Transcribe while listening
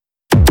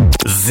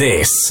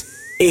This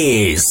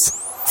is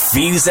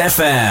Fuse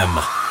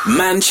FM,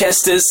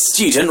 Manchester's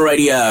student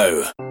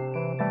radio.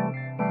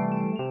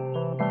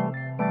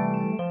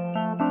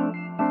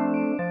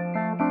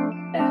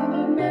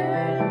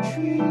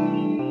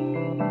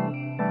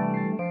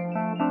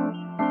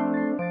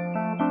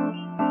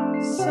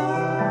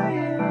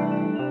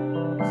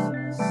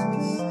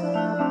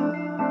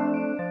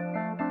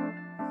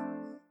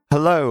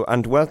 Hello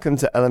and welcome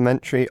to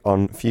Elementary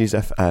on Fuse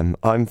FM.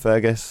 I'm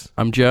Fergus.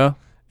 I'm Joe.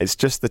 It's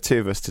just the two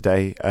of us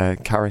today.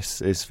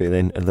 Caris is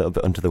feeling a little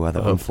bit under the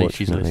weather, Hopefully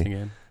unfortunately. she's listening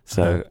in.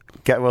 So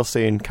get well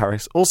soon,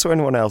 Caris. Also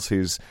anyone else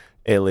who's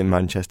ill in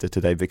Manchester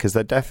today, because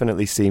there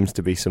definitely seems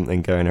to be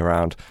something going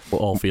around. We're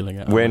all feeling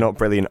it. We're not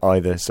brilliant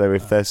either, so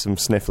if there's some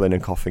sniffling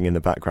and coughing in the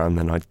background,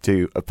 then I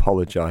do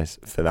apologise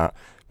for that.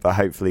 But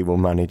hopefully we'll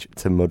manage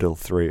to muddle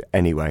through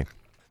anyway.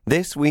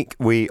 This week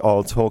we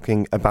are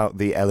talking about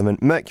the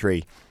element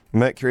mercury.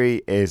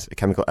 Mercury is a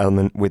chemical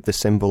element with the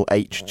symbol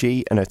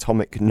Hg and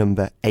atomic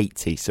number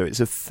 80, so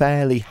it's a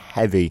fairly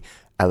heavy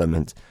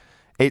element.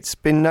 It's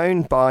been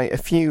known by a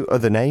few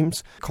other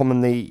names.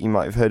 Commonly, you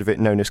might have heard of it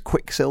known as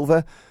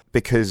quicksilver,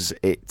 because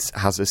it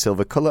has a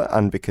silver colour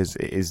and because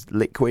it is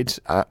liquid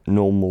at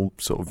normal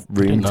sort of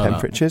room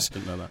temperatures.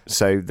 Didn't know that.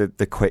 So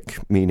the quick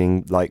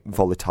meaning like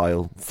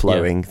volatile,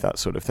 flowing, that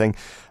sort of thing.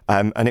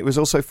 And it was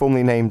also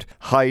formerly named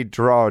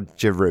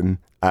hydrargyrum,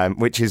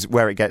 which is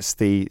where it gets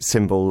the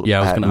symbol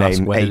I was going to name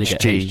ask, where did it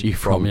get Hg Hg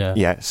from?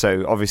 Yeah,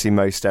 so obviously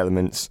most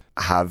elements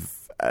have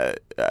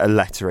a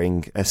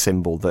lettering, a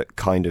symbol that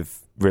kind of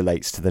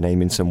relates to the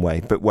name in some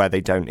way, but where they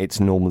don't, it's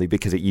normally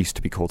because it used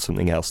to be called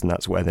something else, and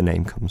that's where the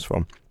name comes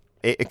from.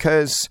 It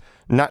occurs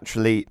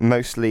naturally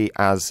mostly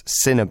as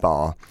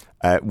cinnabar,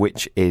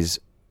 which is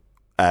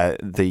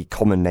the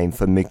common name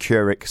for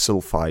mercuric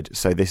sulfide.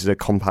 So this is a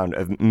compound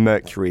of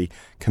mercury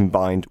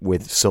combined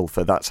with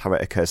sulfur. That's how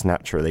it occurs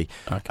naturally,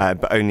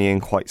 but only in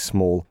quite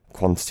small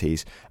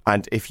quantities.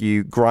 And if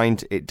you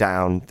grind it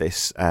down,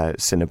 this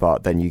cinnabar,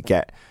 then you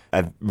get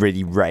a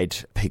really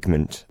red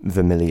pigment,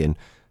 vermilion.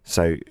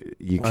 So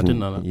you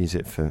can use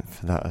it for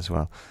that as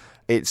well.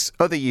 Its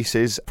other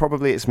uses,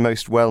 probably its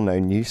most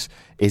well-known use,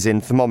 is in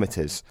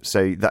thermometers.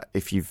 So that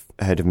if you've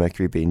heard of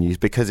mercury being used,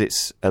 because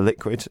it's a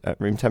liquid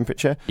at room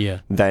temperature,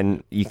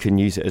 then you can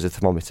use it as a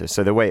thermometer.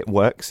 So the way it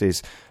works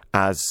is,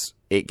 as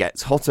it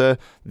gets hotter,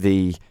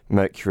 the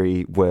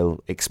mercury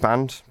will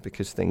expand,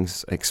 because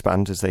things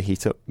expand as they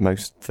heat up,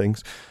 most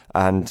things.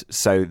 And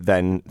so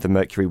then the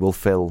mercury will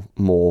fill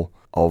more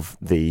of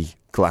the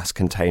glass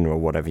container or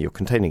whatever you're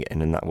containing it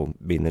in, and that will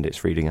mean that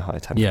it's reading a higher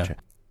temperature.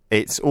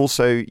 It's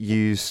also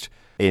used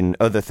in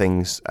other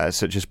things,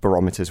 such as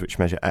barometers, which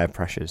measure air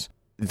pressures.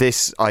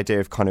 This idea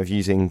of kind of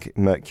using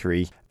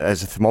mercury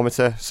as a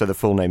thermometer, so the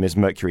full name is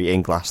mercury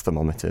in glass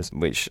thermometers,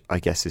 which I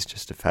guess is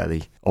just a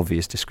fairly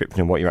obvious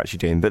description of what you're actually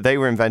doing. But they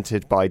were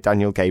invented by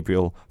Daniel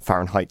Gabriel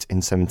Fahrenheit in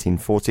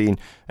 1714.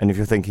 And if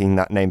you're thinking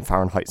that name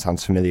Fahrenheit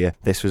sounds familiar,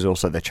 this was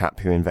also the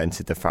chap who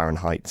invented the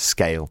Fahrenheit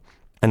scale.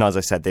 And as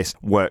I said, this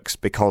works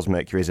because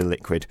mercury is a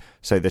liquid,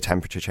 so the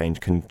temperature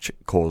change can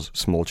cause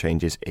small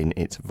changes in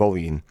its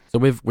volume. So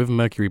with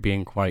mercury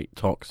being quite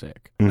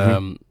toxic,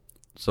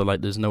 so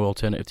like there's no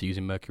alternative to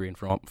using mercury in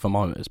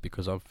thermometers,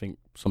 because I think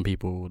some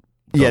people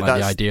don't like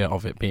the idea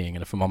of it being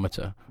in a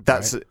thermometer.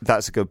 That's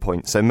a good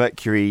point. So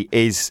mercury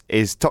is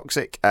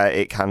toxic.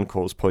 It can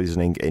cause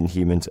poisoning in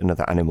humans and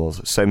other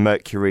animals. So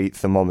mercury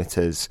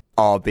thermometers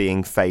are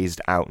being phased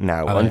out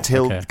now.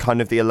 Until kind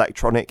of the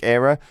electronic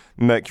era,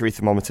 mercury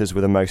thermometers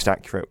were the most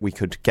accurate we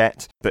could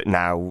get, but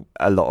now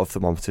a lot of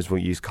thermometers will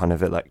use kind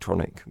of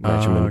electronic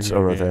measurements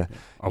or other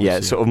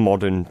sort of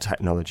modern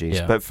technologies.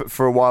 But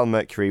for a while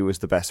mercury was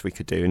the best we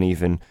could do, and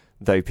even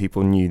though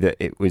people knew that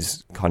it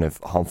was kind of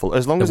harmful,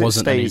 as long as it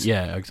stays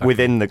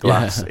within the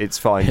glass, it's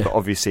fine. But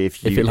obviously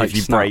if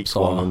you break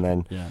one,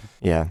 and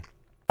then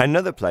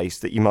another place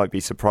that you might be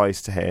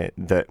surprised to hear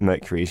that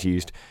mercury is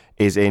used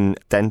is in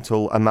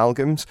dental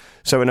amalgams.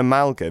 So an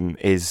amalgam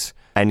is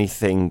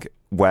anything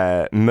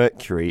where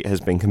mercury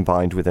has been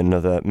combined with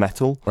another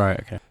metal. Right,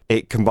 okay.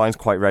 It combines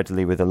quite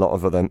readily with a lot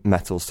of other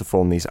metals to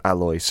form these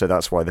alloys, so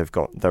that's why they've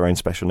got their own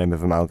special name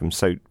of amalgams.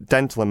 So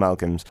dental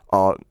amalgams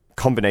are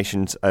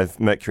combinations of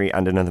mercury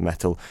and another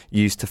metal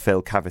used to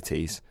fill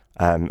cavities,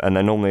 and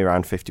they're normally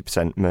around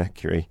 50%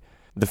 mercury.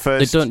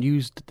 They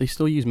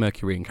still use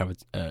mercury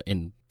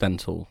in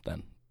dental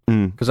then?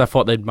 Because I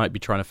thought they might be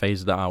trying to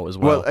phase that out as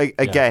well. Well,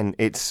 again,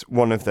 it's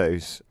one of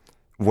those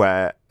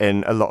where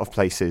in a lot of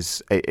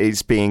places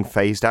it's being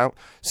phased out.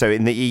 So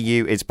in the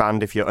EU, it's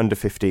banned if you're under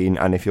 15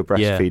 and if you're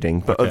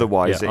breastfeeding, but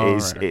otherwise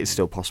it's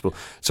still possible.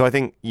 So I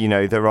think,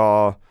 there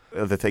are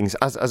other things.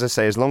 As I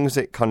say, as long as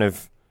it kind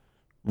of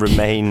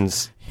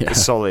remains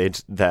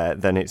solid there,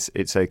 then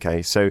it's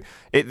okay. So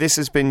this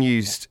has been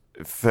used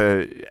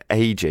for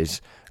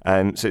ages.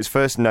 So it's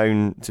first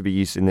known to be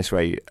used in this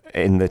way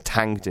in the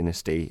Tang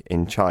dynasty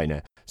in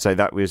China. So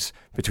that was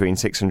between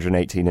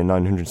 618 and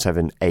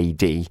 907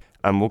 AD.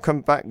 And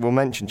we'll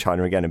mention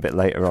China again a bit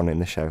later on in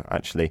the show,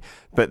 actually.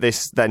 But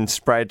this then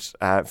spread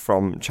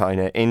from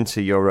China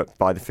into Europe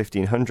by the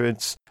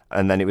 1500s.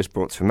 and then it was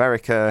brought to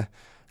America,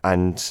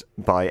 and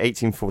by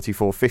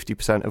 1844,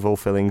 50% of all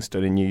fillings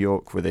done in New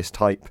York were this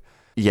type.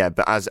 Yeah,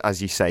 but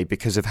as you say,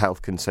 because of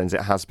health concerns,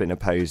 it has been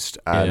opposed,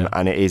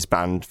 and it is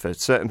banned for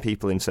certain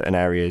people in certain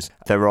areas.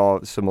 There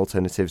are some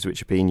alternatives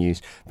which are being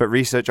used, but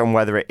research on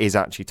whether it is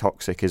actually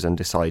toxic is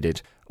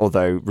undecided,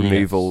 although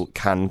removal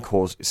can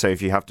cause... So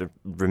if you have to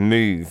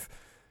remove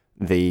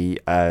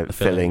the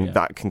filling,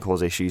 that can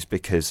cause issues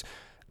because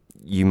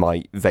you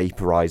might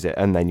vaporize it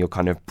and then you're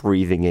kind of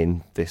breathing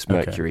in this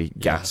mercury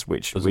gas,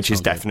 which is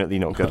definitely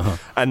not good.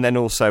 And then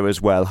also as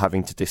well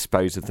having to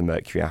dispose of the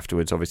mercury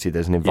afterwards. Obviously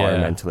there's an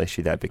environmental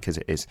issue there because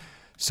it is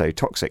so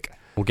toxic.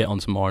 We'll get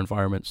onto more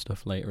environment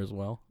stuff later as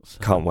well. So.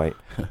 Can't wait.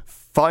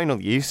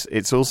 Final use,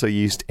 it's also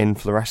used in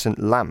fluorescent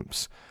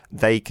lamps.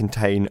 They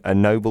contain a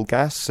noble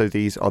gas, so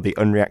these are the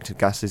unreacted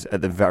gases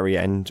at the very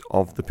end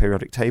of the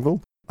periodic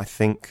table. I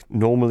think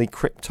normally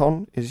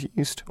krypton is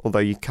used, although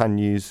you can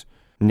use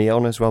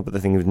neon as well, but the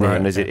thing with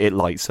neon is it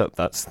lights up.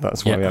 That's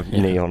why we have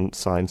neon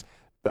signs.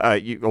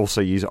 You also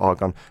use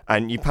argon,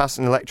 and you pass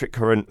an electric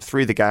current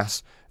through the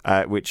gas,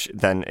 which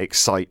then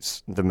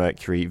excites the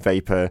mercury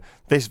vapor.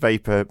 This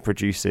vapor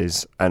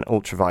produces an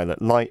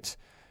ultraviolet light,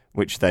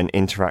 which then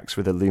interacts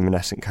with a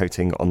luminescent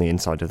coating on the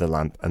inside of the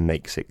lamp and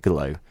makes it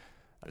glow.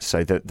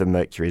 So the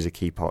mercury is a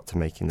key part to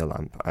making the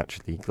lamp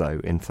actually glow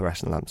in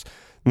fluorescent lamps.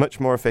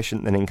 Much more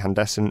efficient than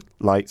incandescent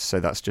lights,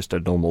 so that's just a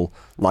normal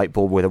light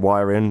bulb with a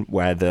wire in,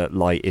 where the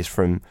light is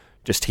from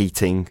just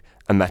heating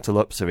a metal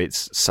up, so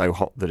it's so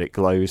hot that it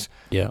glows.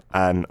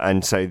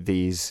 And so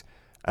these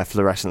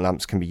fluorescent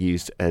lamps can be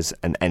used as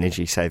an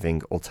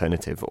energy-saving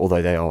alternative,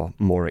 although they are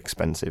more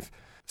expensive.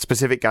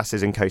 Specific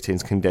gases and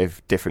coatings can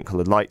give different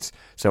coloured lights,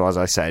 so as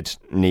I said,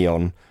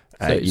 neon...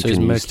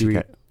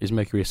 Is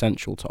mercury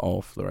essential to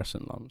all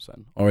fluorescent lamps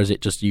then? Or is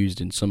it just used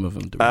in some of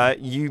them?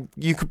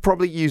 You could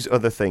probably use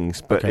other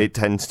things, but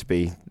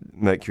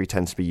mercury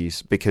tends to be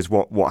used because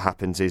what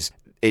happens is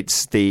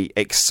it's the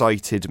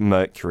excited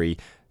mercury.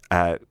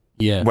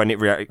 When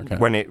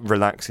it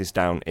relaxes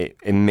down, it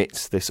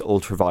emits this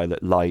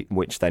ultraviolet light,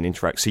 which then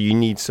interacts. So you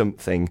need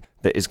something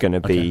that is going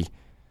to be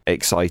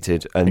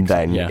excited and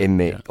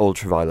emit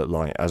ultraviolet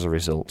light as a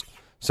result.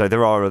 So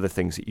there are other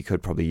things that you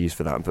could probably use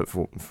for that, but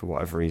for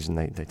whatever reason,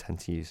 they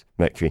tend to use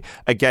mercury.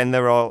 Again,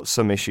 there are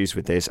some issues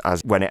with this,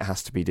 as when it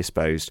has to be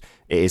disposed,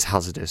 it is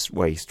hazardous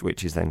waste,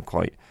 which is then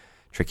quite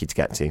tricky to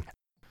get to.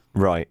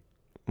 Right.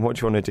 What do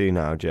you want to do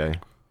now, Joe?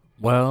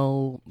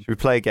 Well... Should we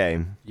play a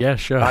game? Yeah,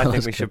 sure. I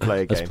think we should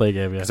play a game. Let's play a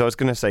game, yeah. Because I was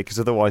going to say, because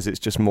otherwise it's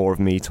just more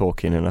of me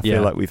talking, and I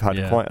feel like we've had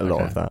quite a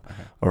lot of that.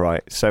 Okay. All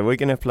right, so we're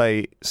going to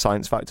play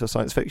Science Fact or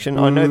Science Fiction.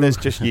 I know there's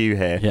just you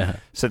here,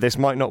 so this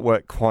might not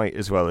work quite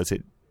as well as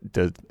it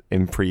did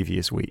in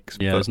previous weeks.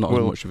 Yeah, there's not as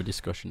much of a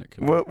discussion.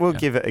 We'll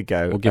give it a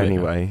go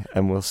anyway,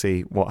 and we'll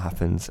see what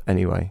happens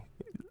anyway.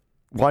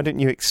 Why don't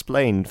you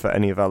explain for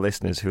any of our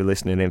listeners who are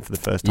listening in for the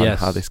first time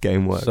how this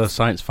game works? So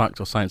Science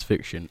Fact or Science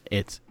Fiction,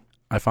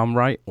 if I'm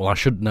right, well, I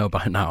should know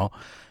by now,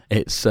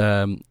 it's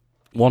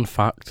one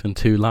fact and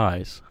two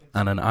lies,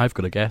 and then I've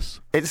got to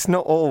guess. It's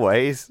not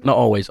always. Not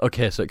always.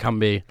 Okay, so it can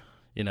be,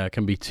 it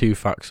can be two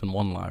facts and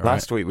one lie, right?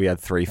 Last week we had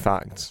 3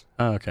 facts.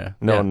 Oh, okay.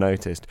 No one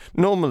noticed.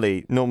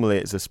 Normally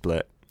it's a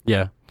split.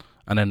 Yeah,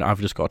 and then I've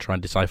just got to try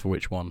and decipher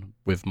which one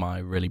with my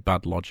really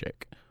bad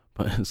logic,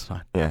 but it's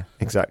fine. Yeah,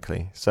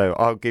 exactly. So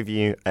I'll give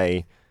you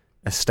a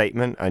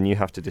statement, and you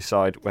have to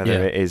decide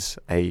whether it is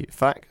a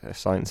fact, a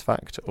science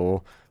fact,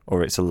 or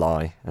it's a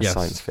lie,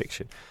 science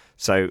fiction.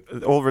 So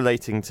all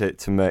relating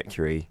to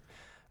mercury.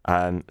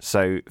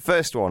 So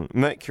first one,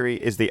 mercury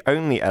is the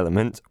only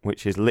element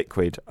which is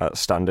liquid at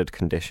standard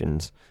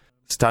conditions.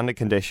 Standard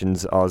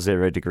conditions are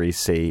 0 degrees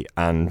C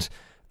and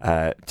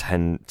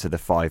 10 to the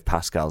 5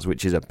 pascals,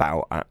 which is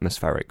about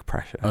atmospheric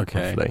pressure.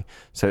 Okay. Roughly.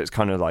 So it's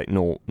kind of like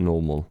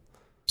normal.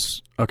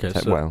 Okay,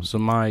 so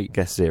my... I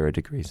guess 0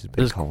 degrees is a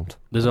bit cold.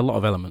 There's a lot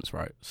of elements,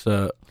 right?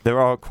 So there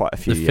are quite a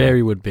few. The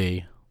theory would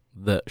be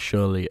that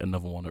surely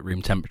another one at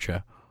room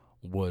temperature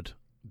would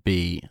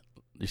be,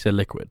 you said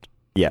liquid?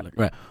 Yeah.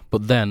 Right.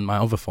 But then my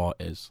other thought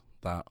is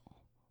that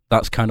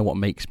that's kind of what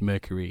makes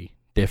mercury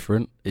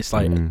different. It's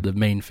like the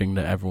main thing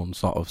that everyone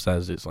sort of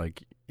says, it's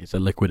like it's a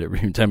liquid at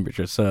room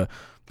temperature. So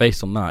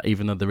based on that,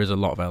 even though there is a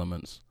lot of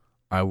elements,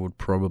 I would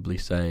probably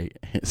say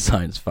it's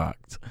science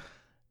fact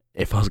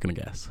if I was going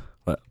to guess.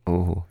 But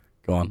go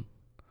on.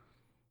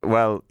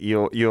 Well,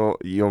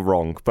 you're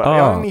wrong, but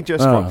only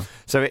just wrong.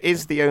 So it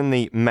is the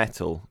only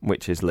metal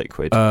which is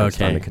liquid in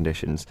standard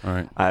conditions. All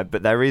right.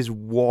 But there is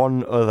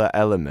one other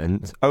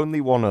element, only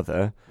one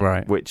other,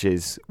 right, which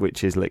is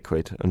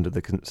liquid under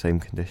the same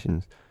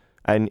conditions.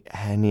 And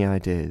any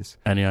ideas?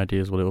 Any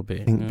ideas what it will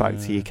be? Think back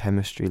to your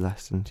chemistry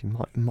lessons. You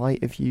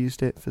might have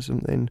used it for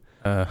something.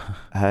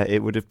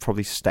 It would have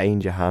probably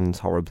stained your hands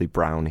horribly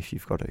brown if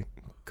you've got it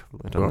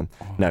coloured on them.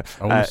 No,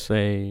 I want to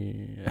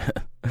say.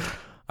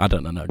 I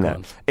don't know. No, go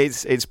on.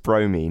 It's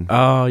bromine.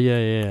 Oh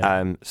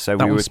yeah. So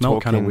that we one were smelled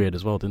talking kind of weird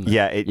as well, didn't it?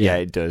 Yeah,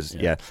 it does.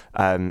 Yeah.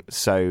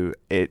 So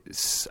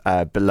it's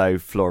below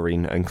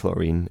fluorine and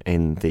chlorine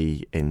in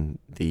the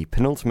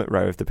penultimate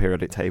row of the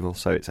periodic table.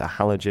 So it's a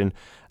halogen.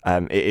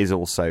 It is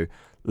also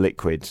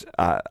liquid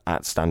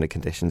at standard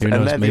conditions. Who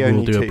knows? And maybe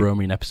we'll do a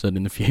bromine episode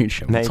in the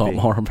future. We'll talk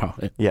more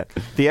about it. Yeah.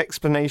 The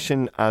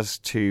explanation as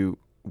to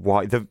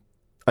why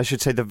I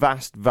should say the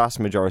vast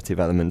majority of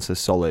elements are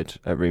solid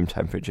at room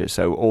temperature.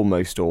 So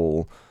almost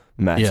all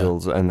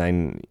metals, and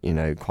then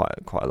quite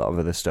a lot of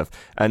other stuff.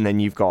 And then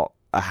you've got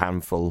a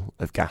handful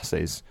of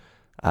gases.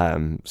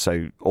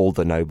 So all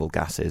the noble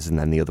gases, and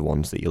then the other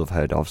ones that you'll have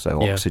heard of.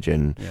 So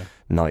oxygen,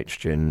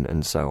 nitrogen,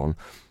 and so on.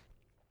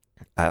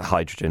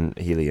 Hydrogen,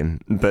 helium,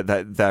 but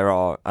there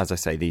are, as I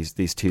say,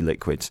 these two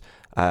liquids.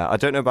 I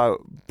don't know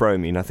about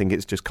bromine. I think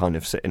it's just kind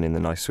of sitting in the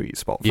nice sweet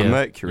spot. For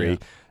mercury,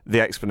 the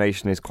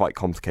explanation is quite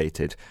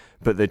complicated,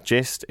 but the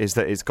gist is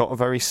that it's got a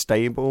very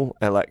stable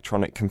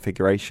electronic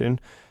configuration.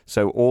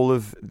 So all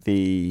of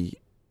the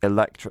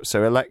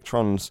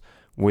electrons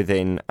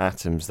within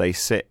atoms, they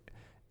sit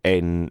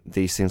in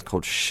these things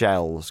called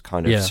shells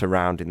kind of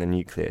surrounding the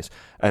nucleus,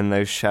 and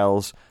those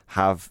shells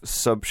have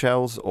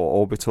subshells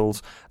or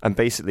orbitals, and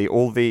basically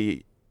all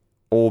the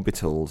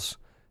orbitals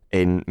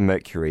in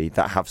Mercury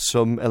that have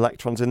some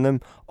electrons in them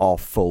are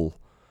full.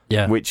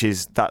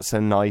 That's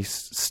a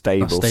nice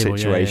stable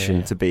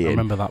situation to be in. I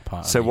remember that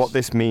part. So what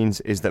this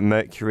means is that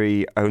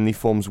Mercury only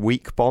forms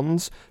weak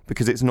bonds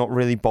because it's not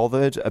really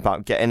bothered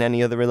about getting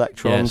any other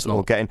electrons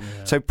or getting.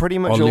 So pretty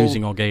much or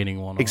losing or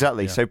gaining one.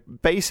 Exactly. So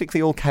basically,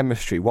 all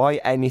chemistry, why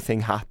anything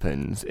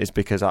happens, is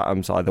because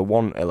atoms either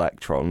want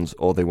electrons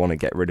or they want to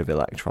get rid of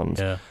electrons.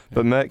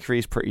 But Mercury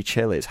is pretty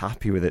chill. It's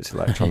happy with its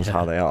electrons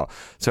how they are.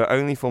 So it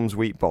only forms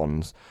weak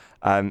bonds.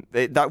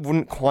 That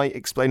wouldn't quite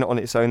explain it on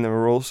its own. There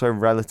are also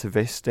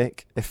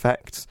relativistic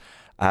effects.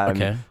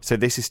 So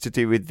this is to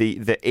do with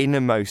the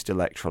innermost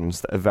electrons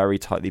that are very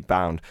tightly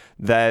bound.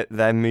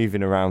 They're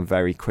moving around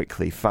very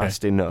quickly,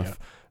 fast enough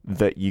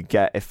that you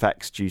get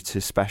effects due to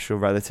special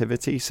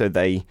relativity. So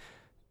they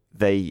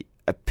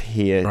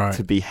appear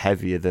to be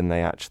heavier than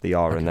they actually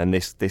are, and then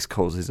this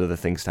causes other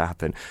things to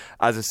happen.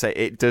 As I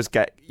say,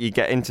 you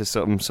get into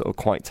some sort of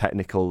quite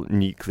technical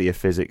nuclear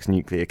physics,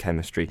 nuclear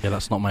chemistry. Yeah,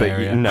 that's not my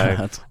area.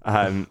 No,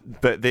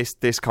 but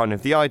this kind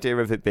of the idea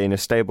of it being a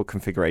stable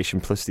configuration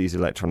plus these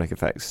electronic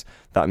effects,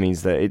 that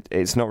means that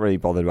it's not really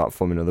bothered about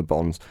forming other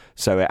bonds.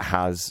 So it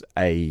has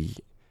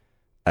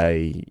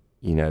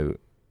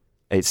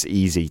it's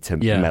easy to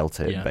melt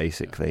it.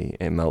 Basically,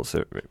 it melts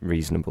at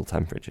reasonable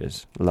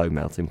temperatures, low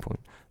melting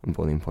point and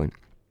boiling point.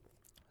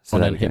 So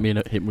then hit me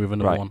with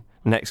another one.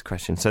 Next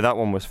question. So that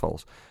one was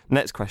false.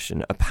 Next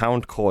question. A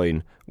pound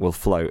coin will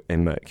float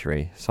in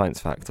Mercury.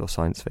 Science fact or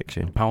science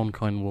fiction? A pound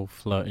coin will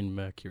float in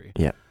Mercury.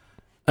 Yeah.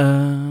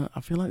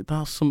 I feel like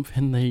that's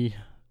something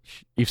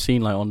you've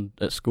seen like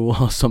at school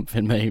or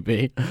something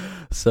maybe.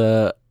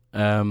 So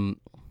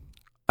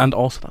and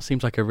also that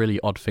seems like a really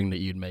odd thing that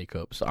you'd make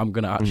up. So I'm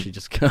gonna actually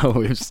just go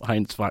with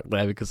science fact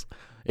there, because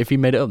if you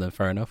made it up, then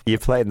fair enough. You're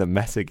playing the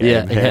meta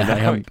game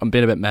here. I'm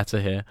being a bit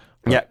meta here.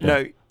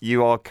 No,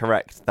 you are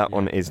correct. That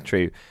one is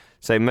true.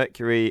 So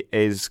Mercury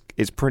is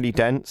pretty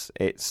dense.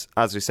 It's,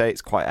 as we say,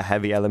 it's quite a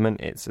heavy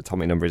element. Its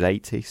atomic number is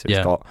 80, so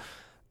it's got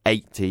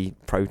 80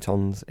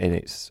 protons in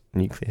its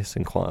nucleus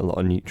and quite a lot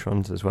of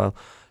neutrons as well.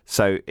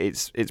 So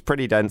it's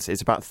pretty dense.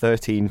 It's about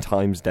 13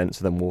 times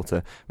denser than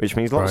water, which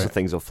means lots of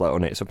things will float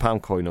on it. So a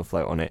pound coin will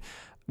float on it.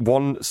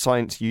 One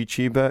science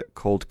YouTuber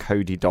called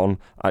Cody Don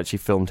actually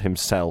filmed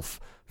himself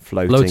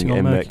floating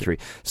in Mercury.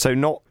 So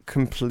not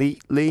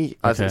completely.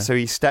 So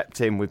he stepped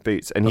in with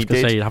boots, and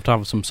say you'd have to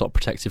have some sort of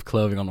protective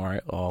clothing on,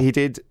 right? Or he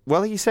did.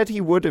 Well, he said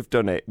he would have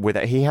done it with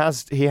it. He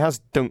has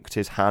dunked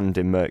his hand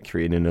in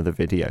mercury in another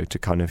video to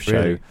kind of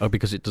show. Really? Oh,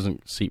 because it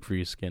doesn't seep through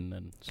your skin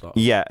then.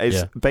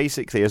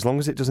 Basically, as long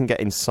as it doesn't get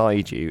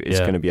inside you, it's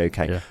going to be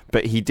okay. Yeah.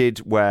 But he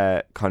did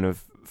wear kind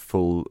of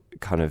full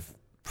kind of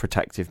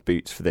protective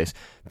boots for this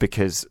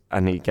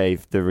and he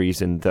gave the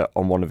reason that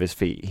on one of his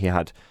feet he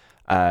had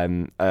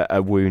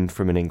a wound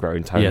from an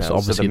ingrown toenail. Yes,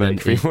 obviously so the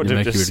mercury would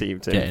have just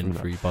seeped in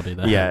through your body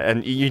there. Yeah,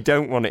 and you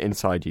don't want it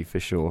inside you for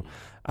sure.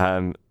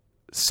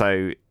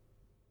 So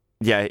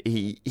yeah,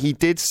 he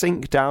did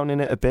sink down in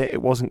it a bit.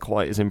 It wasn't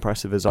quite as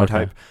impressive as I'd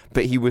hope,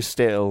 but he was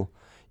still.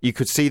 You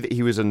could see that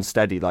he was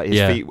unsteady. Like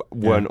his feet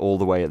weren't all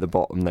the way at the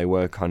bottom; they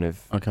were kind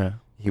of. Okay.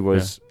 He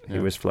was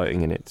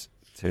floating in it.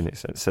 To an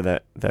extent. So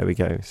there we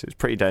go. So it's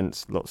pretty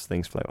dense. Lots of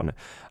things float on it.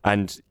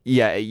 And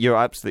yeah, you're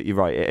absolutely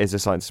right. It is a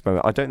science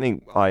experiment. I don't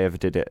think I ever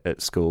did it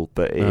at school,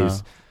 but it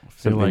is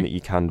something that you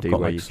can do.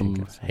 Where you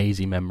some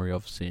hazy memory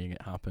of seeing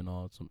it happen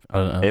or something. I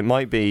don't know. It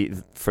might be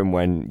from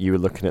when you were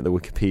looking at the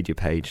Wikipedia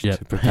page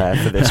to prepare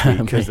for this week,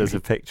 because there's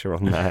a picture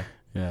on there.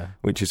 Yeah.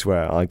 Which is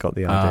where I got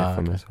the idea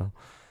from as well.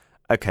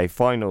 Okay,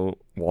 final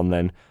one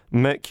then.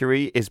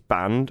 Mercury is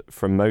banned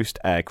from most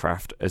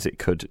aircraft as it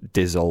could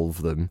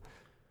dissolve them.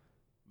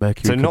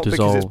 Mercury so not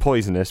dissolve. Because it's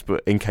poisonous,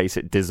 but in case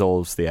it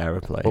dissolves the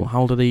aeroplane. Well,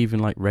 how do they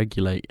even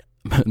regulate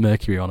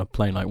mercury on a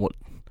plane? Like what?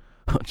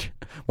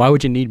 Why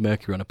would you need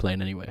mercury on a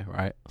plane anyway,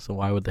 right? So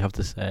why would they have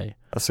to say?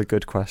 That's a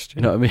good question.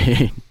 You know what I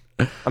mean?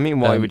 I mean,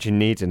 why would you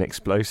need an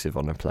explosive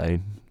on a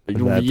plane?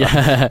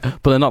 Yeah,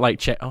 but they're not like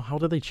check. Oh, how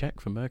do they check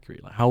for mercury?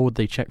 Like, how would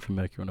they check for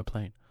mercury on a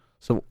plane?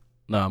 So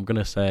no, I'm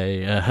gonna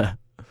say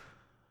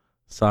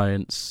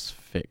science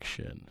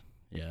fiction.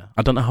 Yeah,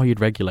 I don't know how you'd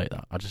regulate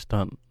that. I just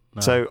don't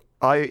know. So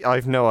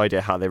I've no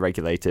idea how they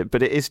regulate it,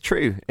 but it is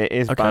true. It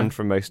is banned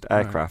from most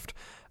aircraft.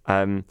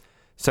 Right.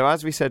 So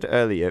as we said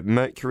earlier,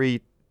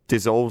 mercury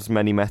dissolves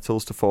many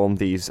metals to form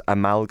these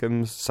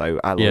amalgams, so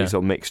alloys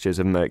or mixtures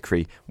of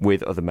mercury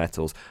with other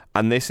metals.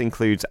 And this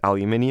includes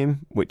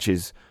aluminium, which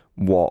is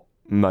what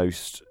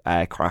most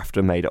aircraft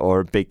are made of,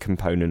 or a big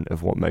component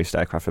of what most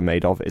aircraft are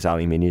made of is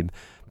aluminium,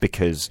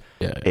 because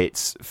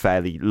it's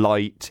fairly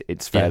light,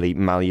 it's fairly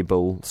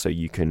malleable, so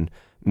you can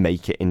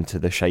make it into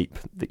the shape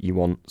that you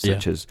want,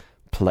 such as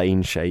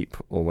plane shape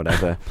or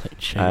whatever.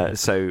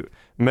 So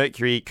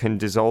mercury can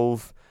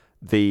dissolve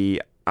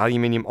the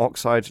aluminium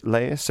oxide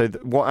layer. So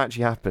what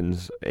actually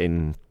happens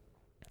in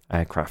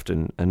aircraft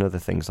and other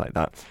things like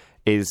that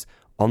is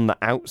on the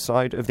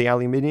outside of the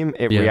aluminium,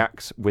 it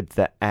reacts with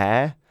the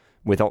air,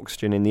 with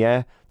oxygen in the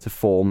air, to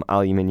form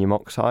aluminium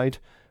oxide,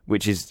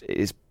 which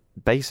is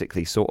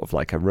basically sort of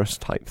like a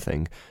rust type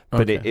thing.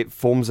 But it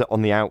forms it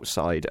on the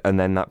outside, and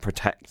then that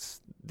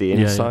protects the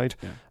inside.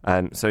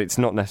 So it's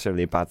not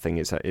necessarily a bad thing.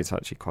 It's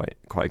actually quite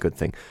a good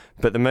thing.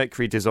 But the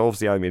mercury dissolves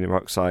the aluminium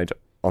oxide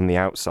on the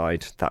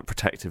outside, that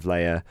protective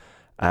layer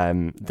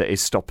that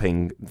is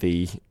stopping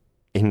the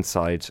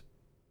inside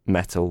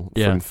metal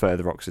from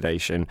further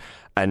oxidation.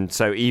 And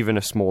so even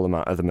a small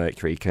amount of the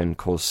mercury can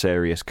cause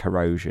serious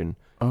corrosion.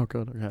 Oh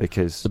god! Okay.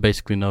 Because so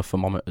basically, no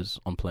thermometers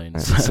on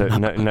planes. So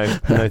no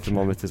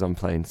thermometers on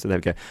planes. So there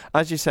we go.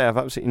 As you say, I've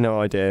absolutely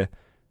no idea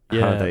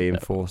how they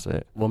enforce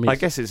it. Well, I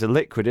guess it's a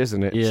liquid,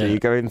 isn't it? Yeah. So you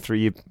go in through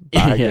your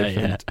bag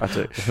and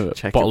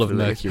check bottle of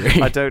mercury.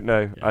 I don't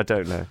know.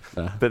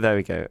 But there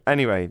we go.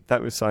 Anyway,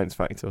 that was science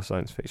fact or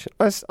science fiction.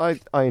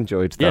 I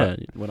enjoyed that.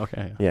 Yeah, well,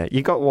 okay. Yeah,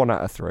 you got 1 out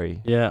of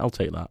 3. Yeah, I'll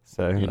take that.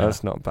 So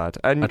that's not bad.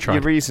 And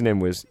your reasoning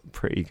was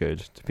pretty good,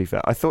 to be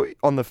fair. I thought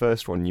on the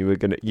first one you were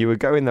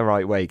going the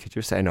right way, because you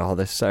were saying, "Oh,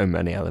 there's so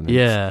many elements."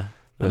 Yeah,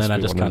 and then I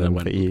just kind of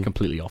went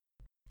completely off.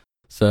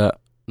 So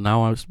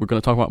now we're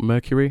going to talk about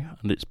mercury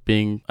and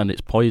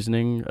its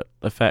poisoning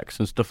effects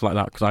and stuff like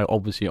that, because I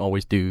obviously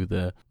always do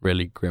the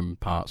really grim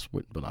parts,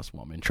 but that's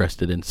what I'm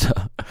interested in. So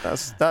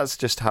that's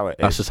just how it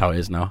is. That's just how it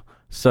is now.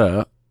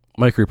 So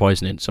mercury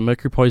poisoning. So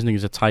mercury poisoning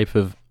is a type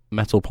of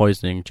metal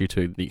poisoning due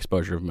to the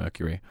exposure of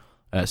mercury.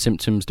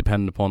 Symptoms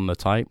depend upon the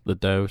type, the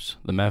dose,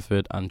 the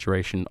method, and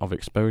duration of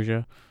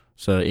exposure.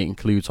 So it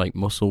includes like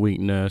muscle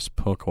weakness,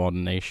 poor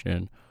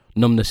coordination,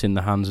 numbness in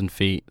the hands and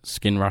feet,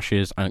 skin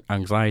rashes,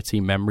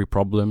 anxiety, memory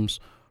problems,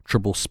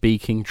 trouble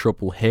speaking,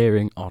 trouble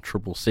hearing, or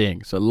trouble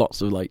seeing. So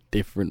lots of like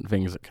different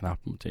things that can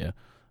happen to you,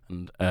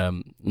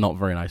 and not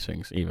very nice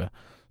things either.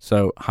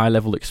 So high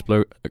level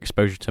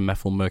exposure to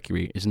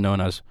methylmercury is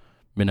known as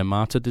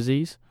Minamata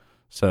disease.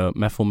 So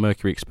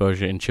methylmercury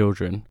exposure in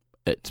children,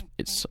 it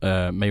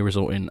may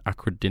result in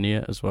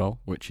acrodynia as well,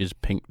 which is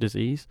pink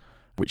disease,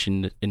 which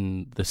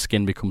in the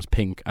skin becomes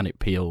pink and it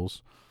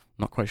peels.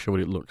 Not quite sure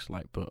what it looks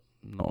like, but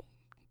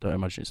don't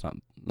imagine it's that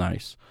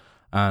nice.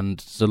 And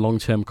the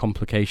long-term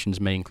complications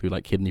may include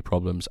like kidney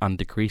problems and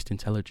decreased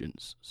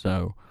intelligence.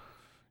 So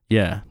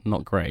yeah,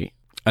 not great.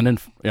 And then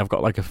I've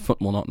got like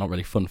not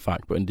really fun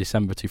fact, but in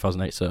December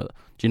 2008, so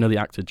do you know the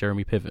actor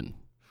Jeremy Piven?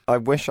 I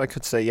wish I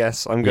could say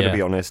yes. I'm going to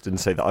be honest and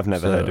say that I've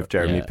never heard of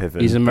Jeremy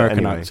Piven. He's an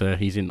American actor.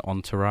 He's in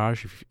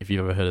Entourage, if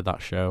you've ever heard of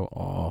that show,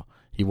 or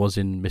he was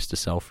in Mr.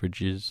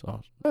 Selfridge's.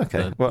 I've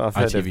heard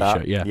of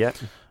that. Show,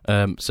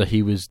 yeah. So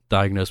he was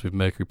diagnosed with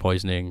mercury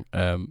poisoning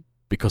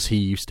because he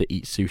used to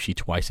eat sushi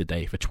twice a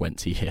day for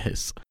 20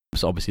 years.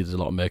 So obviously there's a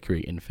lot of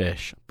mercury in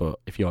fish, but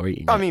if you're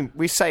eating I mean,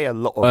 we say a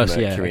lot of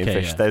mercury in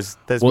fish. Yeah.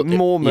 There's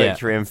more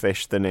mercury in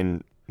fish than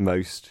in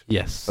most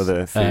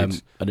other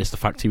foods. And it's the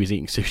fact he was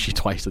eating sushi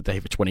twice a day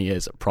for 20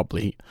 years that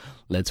probably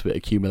led to it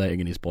accumulating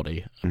in his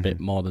body a bit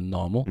more than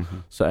normal.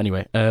 So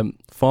anyway,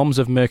 forms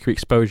of mercury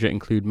exposure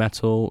include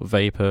metal,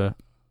 vapor,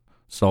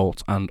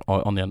 salt, and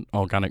on the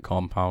organic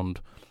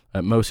compound.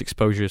 Most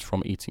exposure is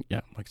from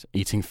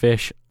eating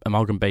fish,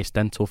 amalgam-based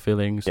dental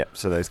fillings. Yep,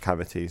 so those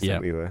cavities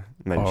that we were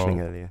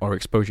mentioning earlier. Or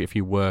exposure if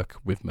you work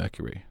with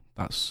mercury.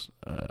 That's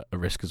a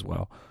risk as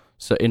well.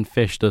 So in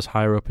fish, those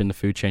higher up in the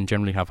food chain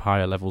generally have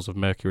higher levels of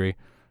mercury.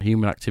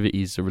 Human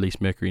activities that release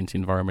mercury into the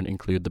environment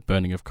include the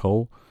burning of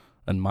coal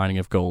and mining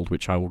of gold,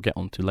 which I will get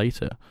onto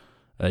later.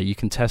 You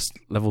can test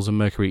levels of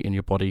mercury in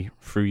your body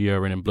through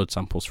urine and blood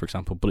samples, for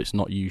example, but it's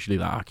not usually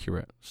that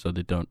accurate, so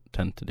they don't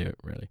tend to do it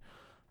really.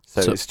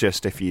 So it's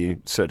just if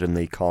you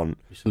suddenly can't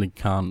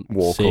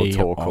walk or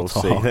talk or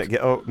see,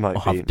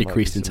 have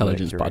decreased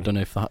intelligence, but I don't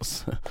know if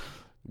that's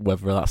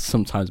whether that's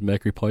sometimes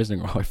mercury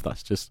poisoning or if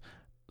that's just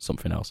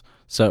something else.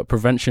 So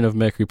prevention of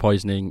mercury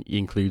poisoning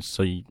includes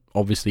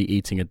obviously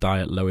eating a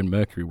diet low in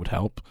mercury would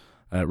help.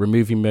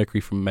 Removing mercury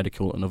from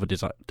medical and other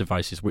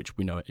devices, which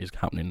we know is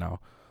happening now.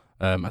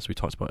 as we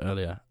talked about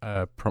earlier,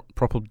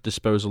 proper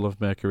disposal of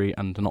mercury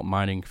and not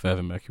mining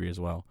further mercury as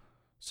well.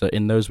 So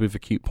in those with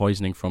acute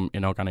poisoning from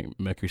inorganic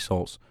mercury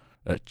salts,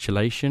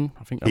 chelation,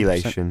 I think.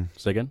 Chelation.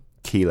 Say again?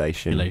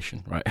 Chelation.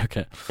 Chelation, right,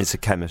 okay. It's a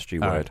chemistry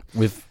word.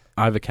 With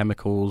either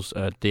chemicals,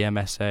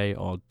 DMSA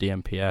or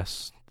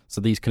DMPS.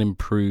 So these can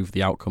improve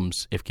the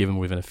outcomes if given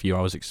within a few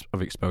hours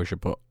of exposure,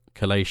 but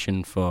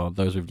chelation for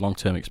those with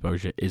long-term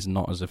exposure is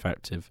not as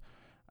effective.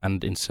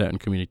 And in certain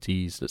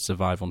communities that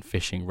survive on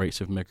fishing,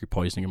 rates of mercury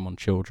poisoning among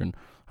children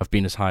have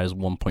been as high as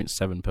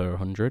 1.7 per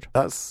 100.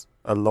 That's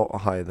a lot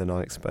higher than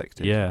I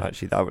expected. Yeah.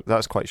 Actually,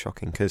 that's quite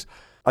shocking, because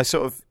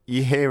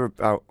you hear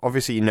about,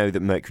 obviously you know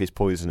that mercury is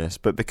poisonous,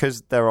 but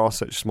because there are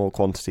such small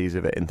quantities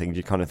of it and things,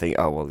 you kind of think,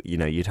 oh, well,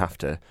 you'd have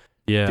to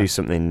do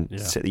something,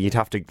 you'd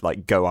have to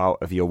like go out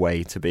of your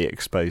way to be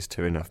exposed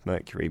to enough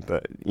mercury,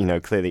 but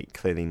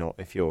clearly not.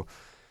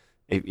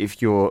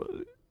 If you're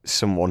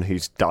someone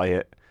whose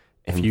diet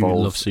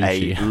involves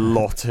a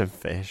lot of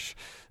fish,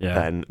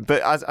 then,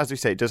 but as we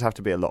say, it does have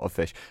to be a lot of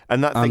fish,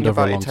 and that thing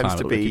about it tends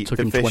to be it took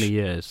him 20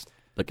 years.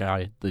 The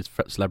guy, this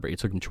celebrity, it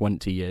took him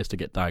 20 years to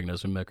get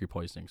diagnosed with mercury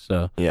poisoning.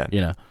 So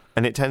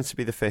and it tends to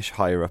be the fish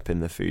higher up in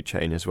the food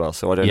chain as well.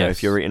 So I don't know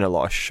if you're eating a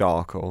lot of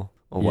shark or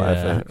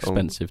whatever,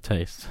 expensive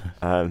taste.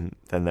 Then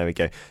there we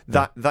go.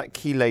 That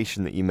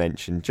chelation that you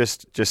mentioned,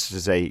 just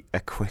as a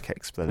quick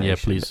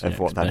explanation of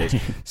what that is.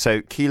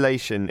 So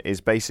chelation is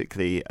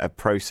basically a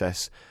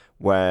process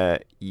where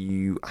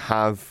you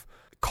have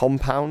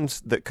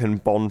compounds that can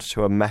bond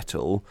to a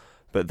metal,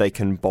 but they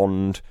can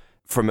bond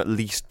from at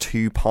least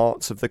two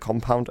parts of the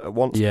compound at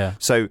once. Yeah.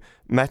 So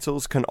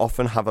metals can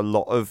often have a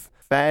lot of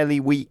fairly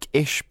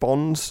weak-ish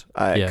bonds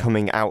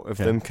coming out of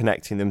them,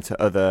 connecting them to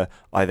other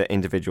either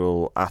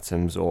individual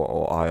atoms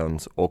or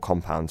ions or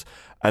compounds.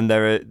 And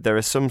there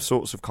are some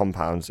sorts of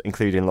compounds,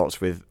 including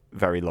lots with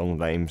very long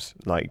names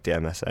like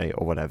DMSA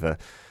or whatever,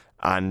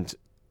 and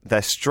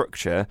their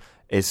structure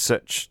is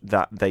such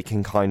that they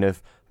can kind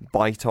of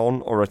bite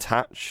on or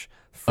attach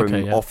from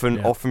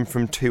often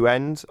from two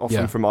ends,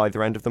 from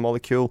either end of the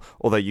molecule.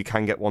 Although you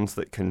can get ones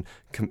that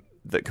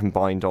can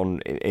bind on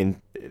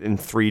in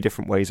three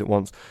different ways at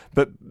once.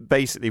 But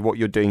basically, what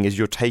you're doing is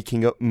you're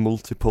taking up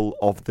multiple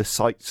of the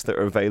sites that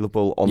are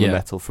available on the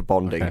metal for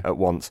bonding at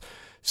once.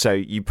 So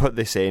you put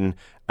this in,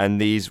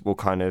 and these will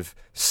kind of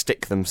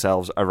stick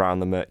themselves around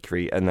the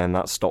mercury, and then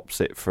that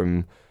stops it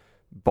from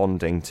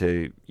bonding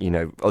to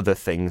other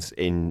things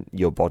in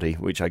your body,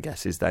 which I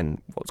guess is then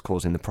what's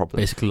causing the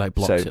problem. Basically, like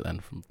blocks it then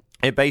from.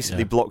 It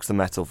basically blocks the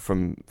metal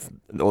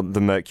or the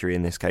mercury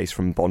in this case,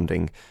 from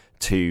bonding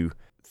to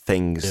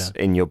things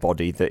in your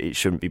body that it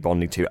shouldn't be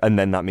bonding to, and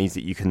then that means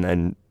that you can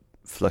then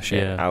flush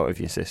it out of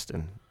your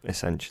system,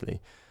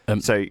 essentially.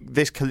 So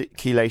this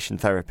chelation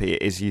therapy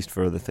is used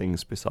for other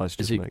things besides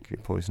just mercury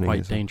poisoning.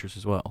 Quite dangerous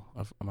as well.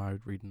 Am I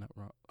reading that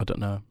right? I don't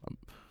know.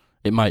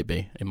 It might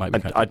be.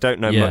 I don't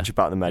know much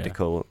about the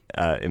medical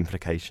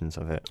implications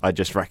of it. I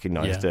just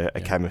recognised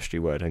a chemistry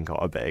word and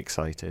got a bit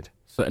excited.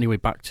 So anyway,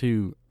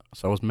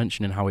 so I was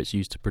mentioning how it's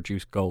used to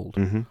produce gold.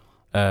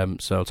 Mm-hmm.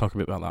 So I'll talk a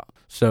bit about that.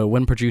 So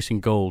when producing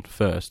gold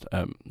first,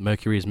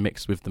 mercury is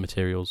mixed with the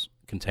materials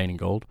containing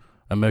gold.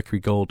 A mercury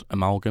gold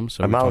amalgam.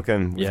 So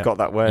we've got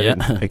that word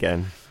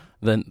again.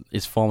 Then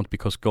is formed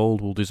because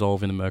gold will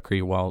dissolve in the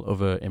mercury while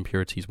other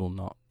impurities will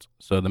not.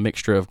 So the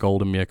mixture of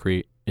gold and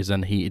mercury is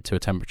then heated to a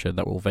temperature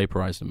that will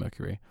vaporize the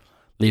mercury,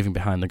 leaving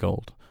behind the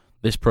gold.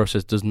 This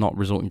process does not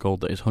result in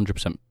gold that is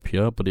 100%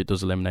 pure, but it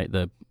does eliminate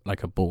a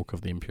bulk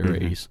of the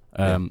impurities.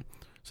 Mm-hmm.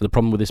 So the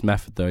problem with this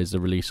method, though, is the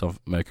release of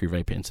mercury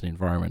vapor into the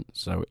environment.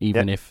 So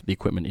even if the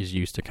equipment is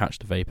used to catch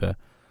the vapor,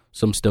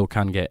 some still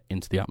can get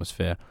into the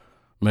atmosphere.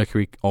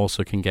 Mercury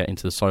also can get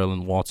into the soil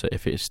and water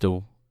if it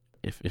still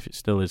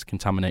is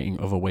contaminating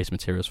other waste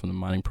materials from the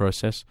mining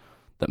process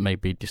that may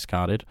be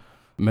discarded.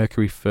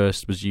 Mercury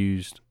first was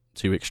used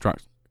to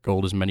extract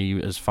gold as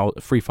many as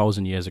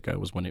 3,000 years ago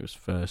was when it was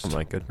first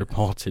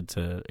reported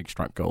to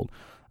extract gold.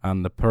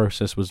 And the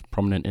process was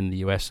prominent in the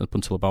US up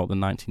until about the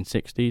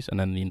 1960s, and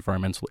then the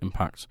environmental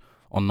impact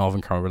on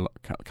Northern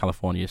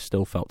California is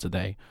still felt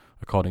today,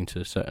 according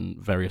to certain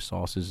various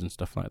sources and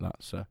stuff like that.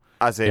 So,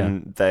 as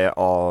in, there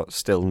are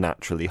still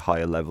naturally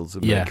higher levels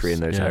of mercury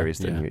in those areas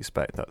than you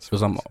expect. That's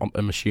because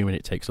I'm assuming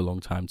it takes a long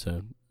time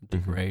to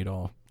degrade,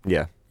 or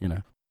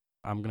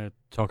I'm going to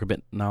talk a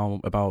bit now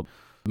about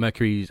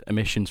mercury's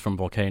emissions from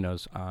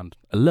volcanoes and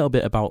a little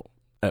bit about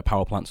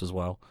power plants as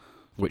well,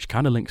 which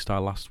kind of links to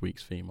our last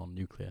week's theme on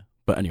nuclear.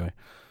 But anyway,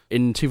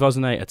 in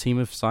 2008, a team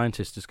of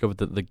scientists discovered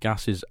that the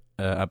gases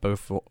at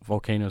both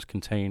volcanoes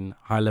contain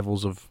high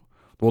levels of...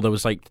 Well, there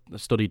was a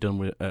study done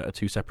with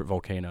two separate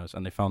volcanoes,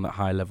 and they found that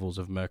high levels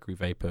of mercury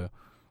vapor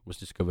was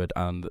discovered,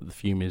 and that the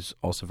fume is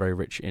also very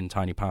rich in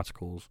tiny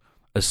particles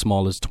as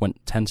small as 10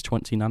 to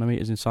 20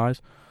 nanometers in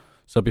size.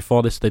 So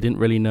before this, they didn't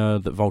really know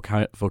that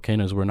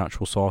volcanoes were a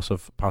natural source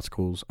of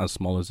particles as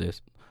small as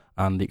this,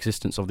 and the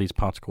existence of these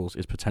particles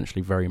is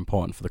potentially very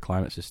important for the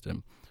climate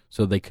system.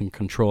 So they can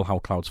control how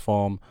clouds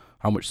form,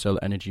 how much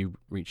solar energy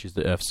reaches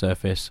the Earth's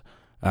surface,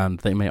 and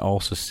they may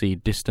also see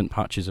distant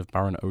patches of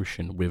barren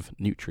ocean with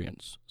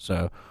nutrients.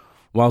 So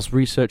Whilst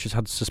researchers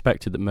had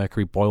suspected that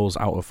mercury boils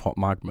out of hot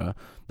magma,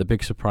 the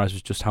big surprise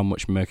was just how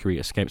much mercury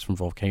escapes from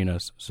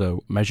volcanoes.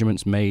 So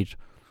measurements made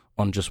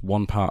on just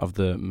one part of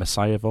the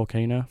Messiah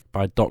volcano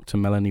by Dr.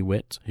 Melanie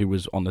Witt, who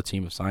was on the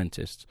team of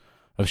scientists,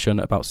 have shown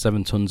that about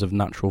 7 tons of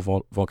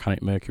natural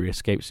volcanic mercury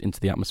escapes into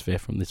the atmosphere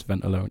from this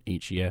vent alone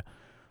each year,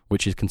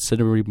 which is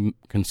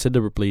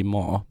considerably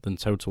more than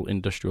total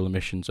industrial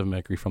emissions of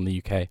mercury from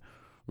the UK,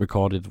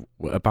 recorded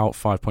about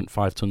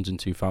 5.5 tons in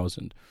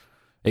 2000.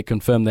 It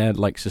confirmed their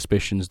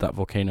suspicions that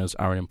volcanoes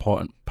are an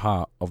important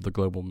part of the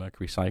global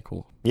mercury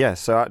cycle. Yeah,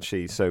 so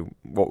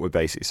what we're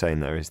basically saying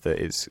there is that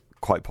it's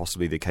quite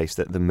possibly the case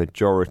that the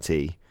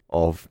majority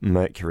of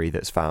mercury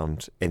that's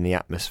found in the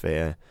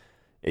atmosphere,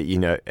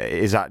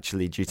 is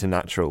actually due to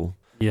natural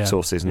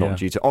sources, not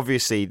due to...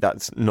 Obviously,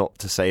 that's not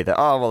to say that,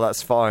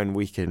 that's fine,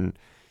 we can,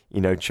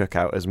 chuck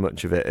out as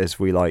much of it as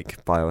we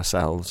like by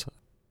ourselves,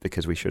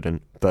 because we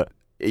shouldn't. But,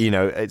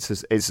 it's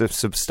a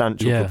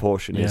substantial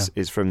proportion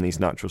is from these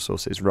natural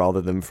sources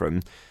rather than from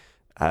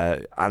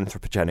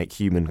anthropogenic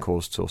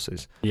human-caused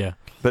sources. Yeah.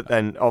 But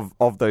then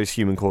of those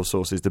human-caused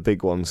sources, the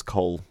big one's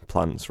coal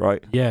plants,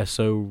 right? Yeah,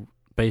 so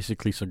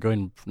basically,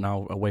 going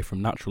now away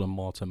from natural and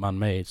more to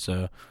man-made,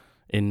 so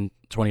in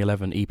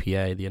 2011,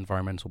 EPA, the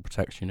Environmental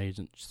Protection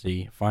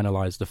Agency,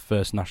 finalised the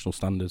first national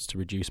standards to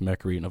reduce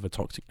mercury and other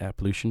toxic air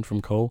pollution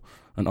from coal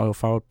and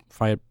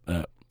oil-fired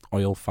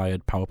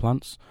power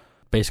plants.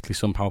 Basically,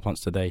 some power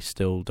plants today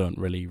still don't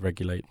really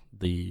regulate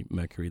the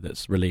mercury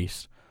that's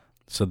released.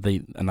 So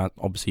that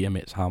obviously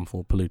emits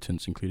harmful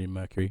pollutants, including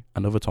mercury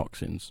and other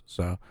toxins.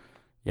 So,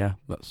 yeah,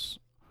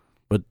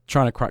 we're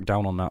trying to crack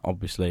down on that,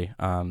 obviously,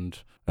 and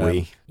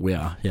we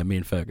are, me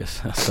and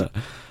Fergus. So,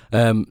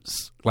 in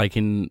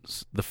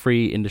the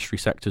 3 industry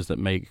sectors that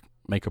make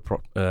up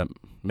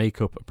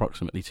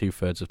approximately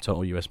 2/3 of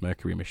total US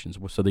mercury emissions.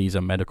 So these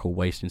are medical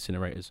waste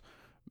incinerators,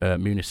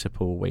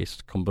 municipal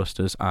waste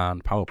combustors,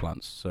 and power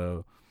plants.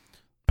 So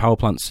power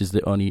plants is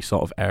the only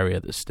sort of area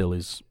that still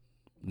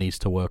needs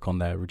to work on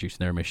reducing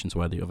their emissions,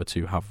 where the other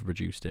 2 have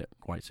reduced it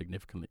quite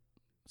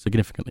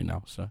significantly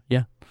now. So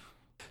yeah.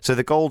 So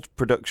the gold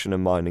production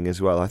and mining as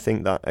well, I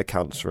think that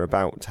accounts for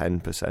about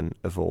 10%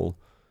 of all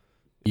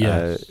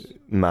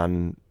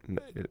man-made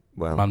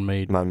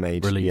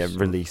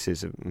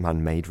releases of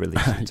man-made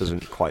releases. It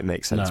doesn't quite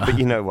make sense, but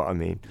you know what I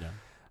mean.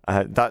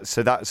 Yeah.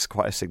 That's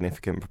quite a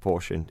significant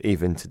proportion,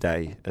 even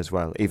today as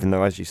well. Even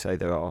though, as you say,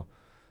 there are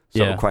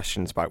sort of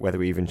questions about whether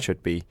we even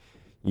should be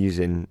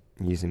using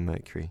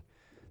mercury.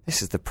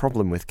 This is the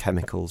problem with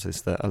chemicals: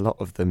 is that a lot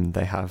of them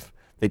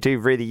they do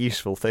really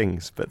useful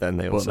things, but then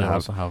they also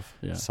have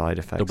side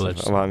effects.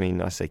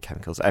 I say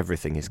chemicals.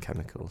 Everything is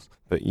chemicals,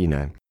 but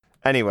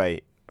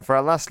Anyway, for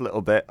our last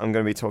little bit, I'm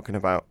going to be talking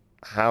about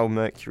how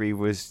mercury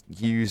was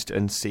used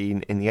and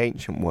seen in the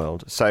ancient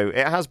world. So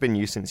it has been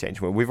used since the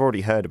ancient world. We've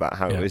already heard about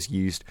how it was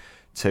used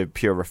to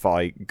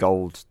purify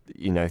gold,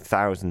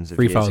 thousands of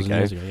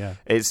years ago.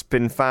 It's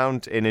been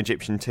found in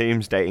Egyptian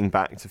tombs dating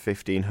back to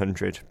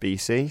 1500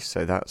 BC,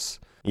 so that's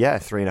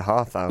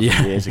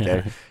 3,500 years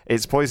ago.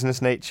 Its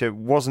poisonous nature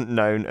wasn't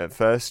known at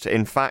first.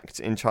 In fact,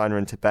 in China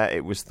and Tibet,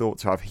 it was thought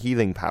to have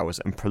healing powers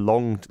and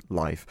prolonged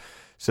life.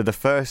 So the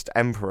first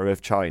emperor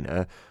of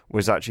China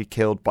was actually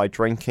killed by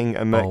drinking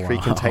a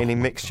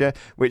mercury-containing mixture,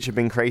 which had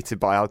been created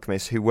by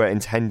alchemists who were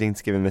intending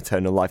to give him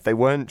eternal life. They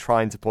weren't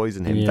trying to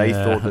poison him. They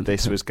thought that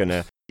this was going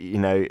to,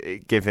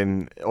 give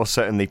him, or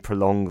certainly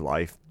prolong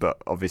life,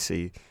 but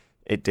obviously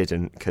it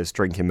didn't, because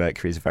drinking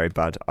mercury is a very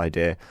bad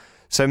idea.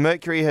 So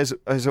mercury has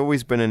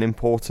always been an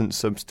important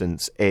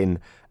substance in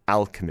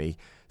alchemy.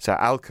 So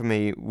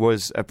alchemy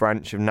was a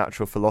branch of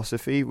natural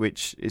philosophy,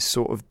 which is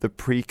sort of the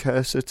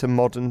precursor to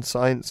modern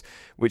science,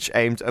 which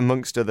aimed,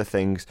 amongst other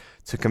things,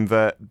 to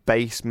convert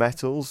base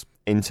metals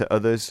into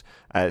others.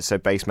 So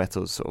base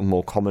metals, sort of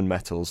more common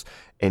metals,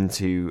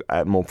 into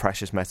more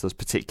precious metals,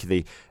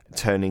 particularly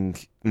turning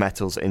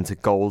metals into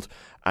gold,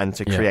 and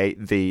to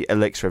create the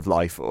elixir of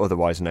life,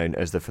 otherwise known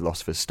as the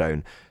Philosopher's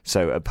Stone.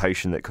 So a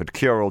potion that could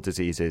cure all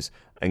diseases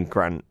and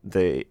grant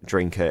the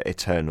drinker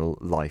eternal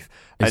life.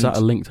 Is that a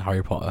link to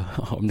Harry Potter?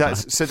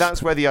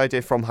 That's where the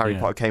idea from Harry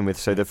Potter came with.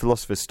 So the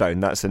Philosopher's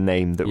Stone, that's a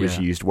name that was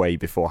used way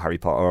before Harry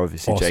Potter.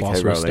 Obviously,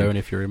 J.K. Rowling Stone,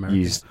 if you're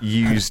American.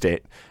 used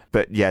it.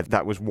 But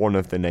that was one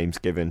of the names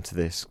given to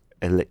this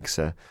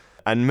elixir.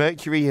 And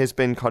mercury has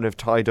been kind of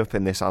tied up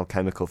in this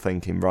alchemical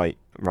thinking, right,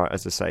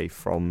 as I say,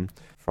 from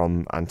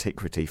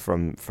antiquity,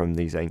 from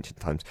these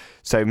ancient times.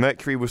 So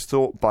mercury was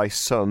thought by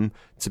some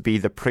to be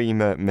the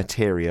prima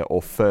materia,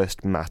 or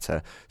first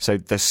matter, so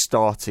the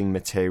starting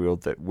material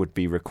that would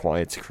be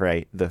required to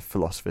create the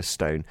Philosopher's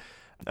Stone.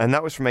 And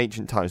that was from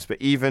ancient times, but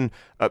even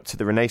up to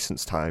the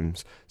Renaissance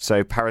times.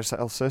 So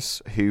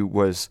Paracelsus, who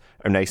was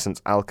a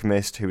Renaissance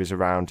alchemist who was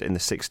around in the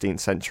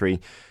 16th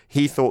century,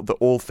 he thought that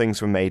all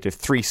things were made of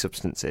 3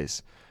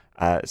 substances.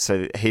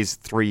 So his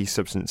 3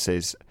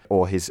 substances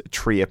or his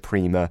tria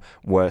prima,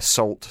 were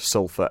salt,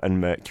 sulfur,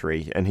 and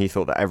mercury, and he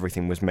thought that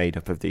everything was made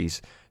up of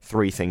these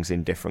three things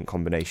in different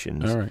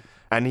combinations. All right.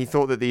 And he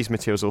thought that these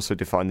materials also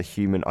define the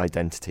human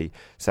identity.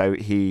 So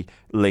he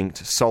linked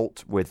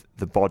salt with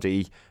the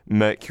body,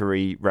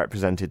 mercury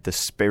represented the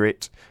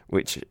spirit,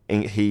 which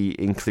he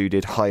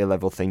included higher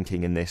level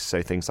thinking in this,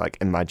 so things like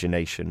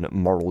imagination,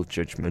 moral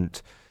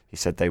judgment. He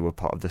said they were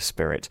part of the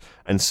spirit,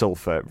 and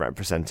sulfur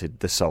represented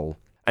the soul.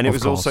 And it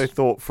was also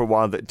thought for a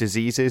while that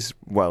diseases,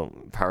 well,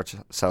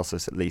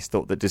 Paracelsus at least,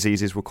 thought that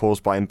diseases were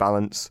caused by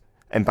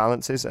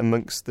imbalances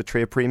amongst the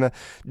tria prima.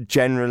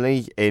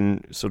 Generally,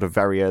 in sort of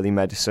very early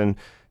medicine,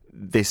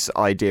 this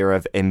idea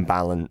of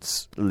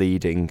imbalance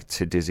leading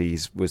to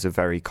disease was a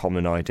very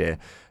common idea.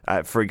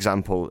 For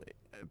example,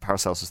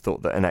 Paracelsus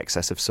thought that an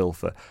excess of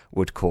sulfur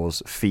would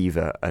cause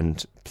fever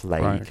and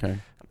plague. Right, okay.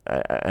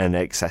 And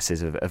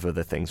excesses of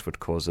other things would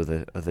cause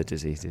other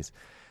diseases.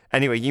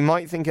 Anyway, you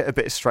might think it a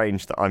bit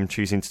strange that I'm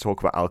choosing to talk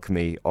about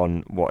alchemy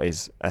on what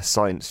is a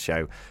science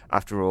show.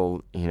 After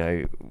all,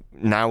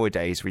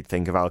 nowadays we'd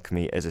think of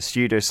alchemy as a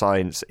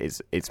pseudoscience,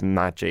 it's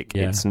magic,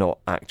 It's not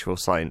actual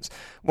science.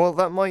 Well,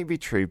 that might be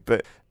true,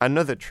 but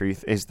another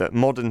truth is that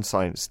modern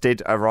science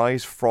did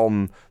arise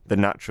from the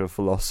natural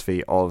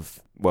philosophy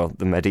of, well,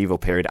 the medieval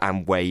period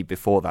and way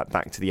before that,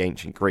 back to the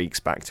ancient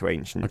Greeks, back to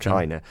ancient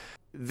China.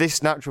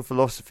 This natural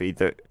philosophy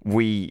that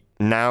we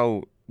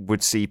now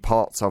would see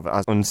parts of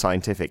as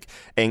unscientific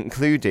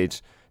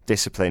included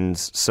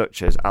disciplines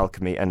such as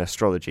alchemy and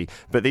astrology,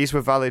 but these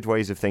were valid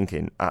ways of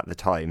thinking at the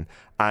time,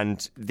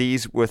 and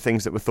these were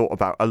things that were thought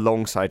about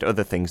alongside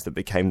other things that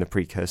became the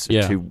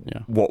precursor to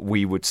what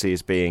we would see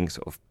as being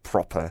sort of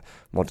proper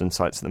modern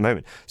science at the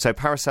moment. So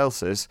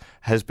Paracelsus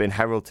has been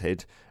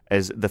heralded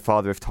as the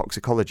father of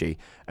toxicology,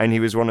 and he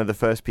was one of the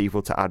first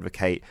people to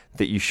advocate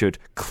that you should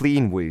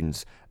clean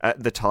wounds.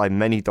 At the time,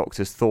 many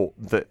doctors thought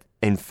that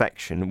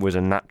infection was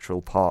a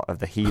natural part of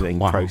the healing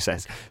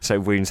process, so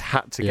wounds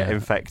had to get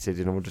infected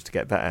in order to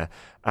get better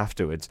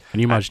afterwards.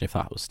 Can you imagine if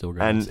that was still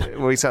going on?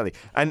 Well, exactly.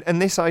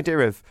 And this idea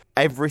of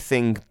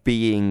everything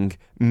being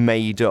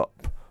made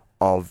up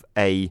of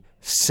a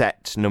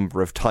set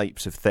number of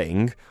types of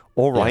thing.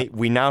 All right,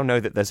 we now know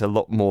that there's a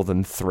lot more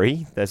than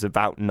 3. There's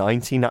about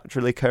 90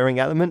 naturally occurring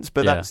elements,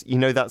 but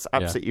that's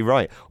absolutely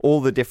right.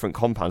 All the different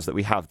compounds that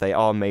we have, they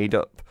are made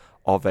up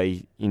of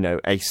a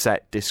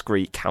set,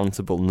 discrete,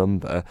 countable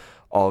number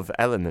of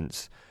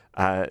elements.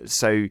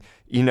 So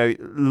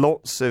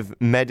lots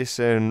of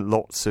medicine,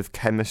 lots of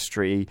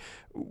chemistry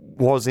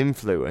was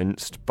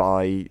influenced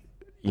by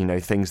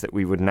things that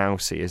we would now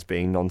see as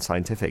being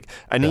non-scientific.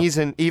 And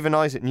even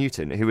Isaac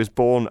Newton, who was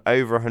born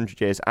over 100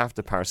 years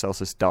after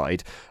Paracelsus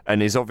died,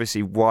 and is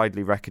obviously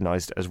widely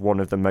recognised as one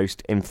of the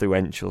most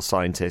influential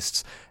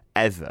scientists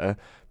ever,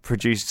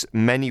 produced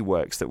many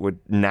works that would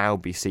now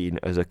be seen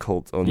as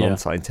occult or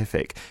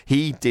non-scientific.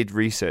 He did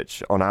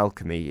research on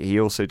alchemy. He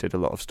also did a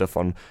lot of stuff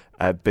on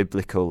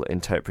biblical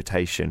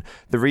interpretation.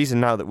 The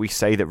reason now that we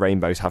say that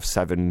rainbows have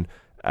 7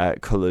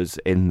 colours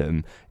in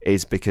them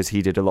is because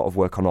he did a lot of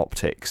work on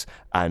optics,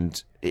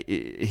 and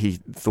he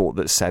thought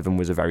that 7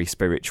 was a very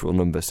spiritual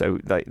number. So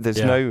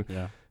there's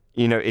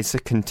it's a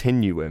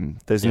continuum.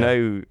 There's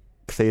no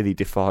clearly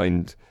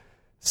defined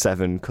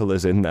 7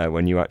 colours in there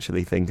when you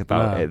actually think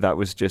about it. That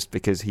was just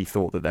because he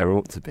thought that there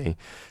ought to be.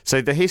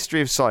 So the history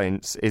of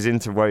science is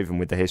interwoven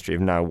with the history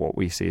of now what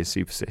we see as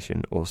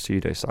superstition or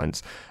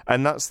pseudoscience.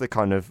 And that's the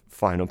kind of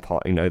final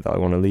parting note that I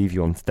want to leave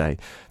you on today.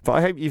 But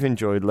I hope you've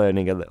enjoyed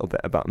learning a little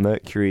bit about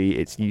mercury,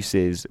 its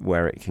uses,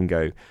 where it can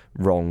go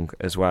wrong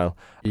as well.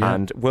 Yeah.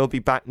 And we'll be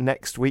back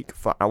next week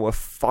for our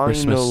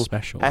final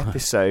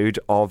episode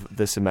of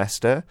the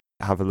semester.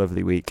 Have a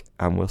lovely week,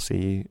 and we'll see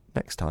you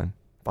next time.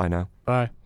 Bye now. Bye.